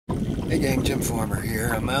Hey gang, Jim Farmer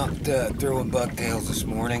here. I'm out throwing bucktails this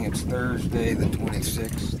morning. It's Thursday the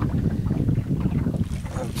 26th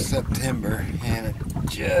of September and I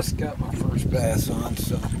just got my first bass on,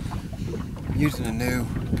 so I'm using a new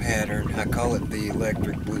pattern. I call it the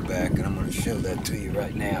electric blueback, and I'm going to show that to you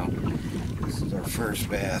right now. This is our first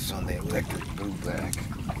bass on the electric blueback.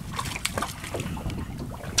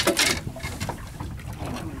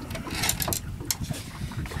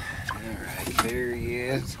 Alright, there he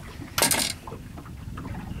is.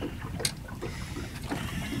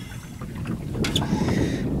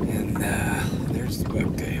 There's the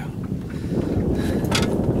bucktail.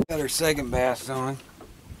 Got our second bass on.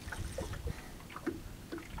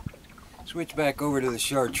 Switch back over to the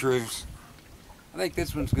chartreuse. I think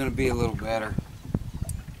this one's going to be a little better.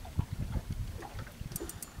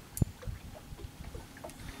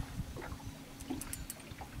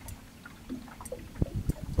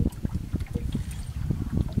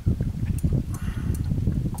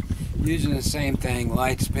 Using the same thing,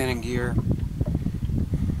 light spinning gear.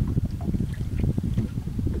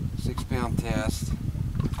 6-pound test.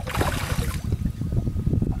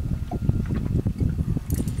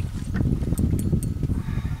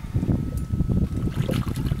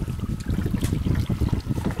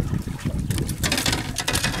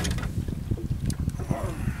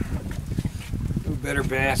 A little better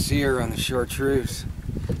bass here on the chartreuse.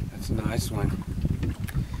 That's a nice one.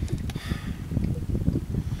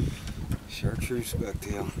 Chartreuse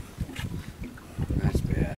bucktail.